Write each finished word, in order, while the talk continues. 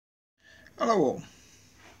Hello all,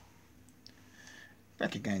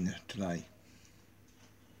 back again today,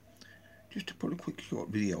 just to put a quick short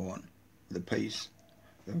video on the piece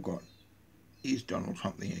that I've got. Is Donald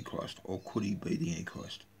Trump the Antichrist, or could he be the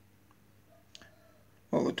Antichrist?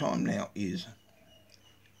 Well, the time now is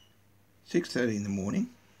 6:30 in the morning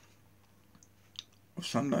of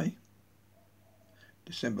Sunday,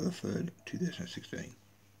 December the 3rd, 2016.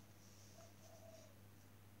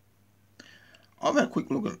 I've had a quick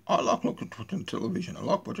look at, I like looking at television, I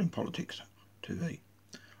like watching politics TV.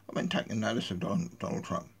 I've been taking notice of Donald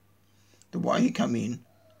Trump. The way he come in,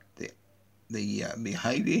 the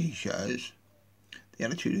behaviour he shows, the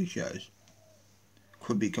attitude he shows,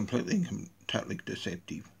 could be completely and totally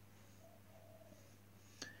deceptive.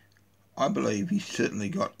 I believe he's certainly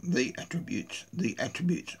got the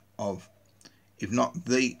attributes of, if not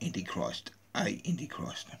the Antichrist, a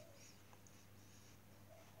Antichrist.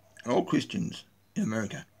 And all Christians in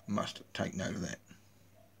America must take note of that.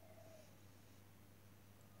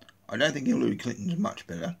 I don't think Hillary Clinton's much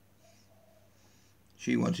better.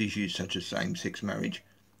 She wants issues such as same-sex marriage.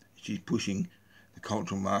 She's pushing the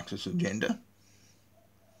cultural Marxist agenda.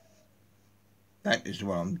 That is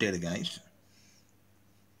what I'm dead against.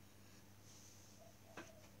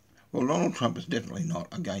 Well, Donald Trump is definitely not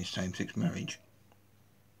against same-sex marriage,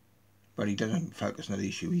 but he doesn't focus on that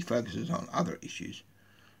issue. He focuses on other issues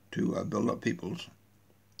to build up people's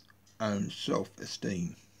own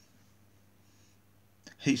self-esteem.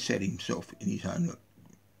 He said himself in his own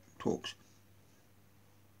talks,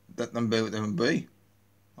 let them be what they can be.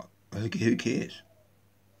 Who cares?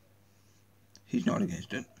 He's not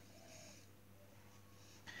against it.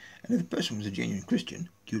 And if a person was a genuine Christian,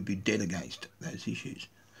 he would be dead against those issues,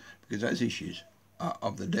 because those issues are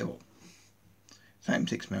of the devil.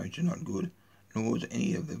 Same-sex marriage is not good, nor is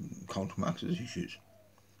any of the cultural Marxist issues.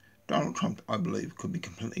 Donald Trump, I believe, could be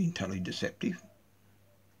completely and totally deceptive,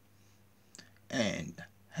 and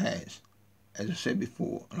has, as I said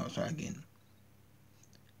before, and I'll say again,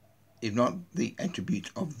 if not the attributes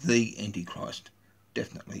of the Antichrist,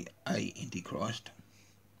 definitely a Antichrist.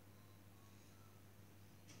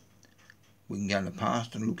 We can go in the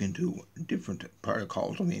past and look into different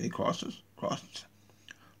protocols of the Antichrists,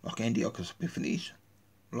 like Antiochus Epiphanes,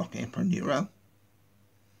 like Emperor Nero.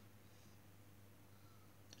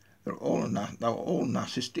 They were all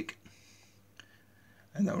narcissistic,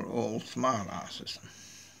 and they were all smart asses.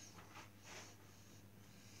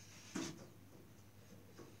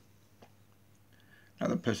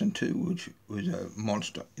 Another person too, which was a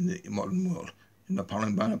monster in the modern world,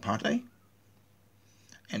 Napoleon Bonaparte,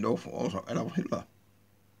 and also Adolf Hitler.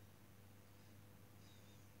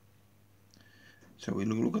 So we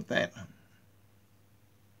look at that.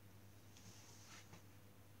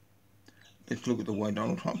 Let's look at the way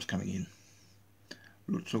Donald Trump's coming in.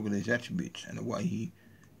 Let's look at his attributes and the way he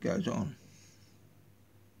goes on.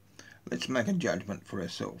 Let's make a judgment for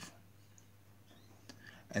ourselves,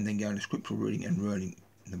 and then go into scriptural reading and learning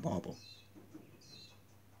in the Bible.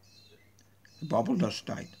 The Bible does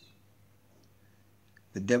state,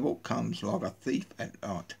 the devil comes like a thief at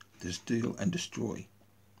night to steal and destroy.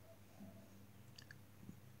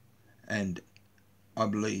 And I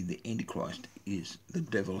believe the Antichrist is the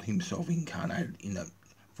devil himself incarnated in the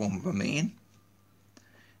form of a man.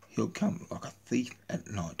 He'll come like a thief at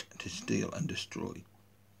night to steal and destroy.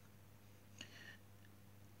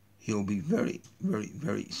 He'll be very, very,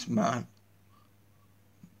 very smart,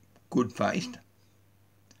 good-faced,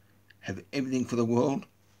 have everything for the world,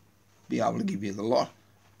 be able to give you the lot,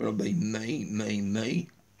 but it'll be me, me, me.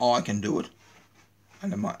 I can do it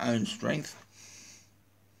under my own strength,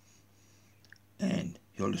 and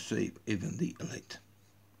he'll deceive even the elect.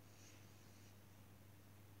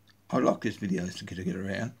 I like these videos to get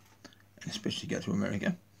around, and especially go to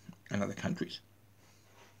America and other countries.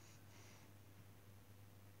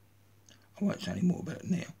 I won't say any more about it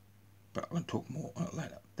now, but I'll talk more on it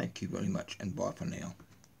later. Thank you very much, and bye for now.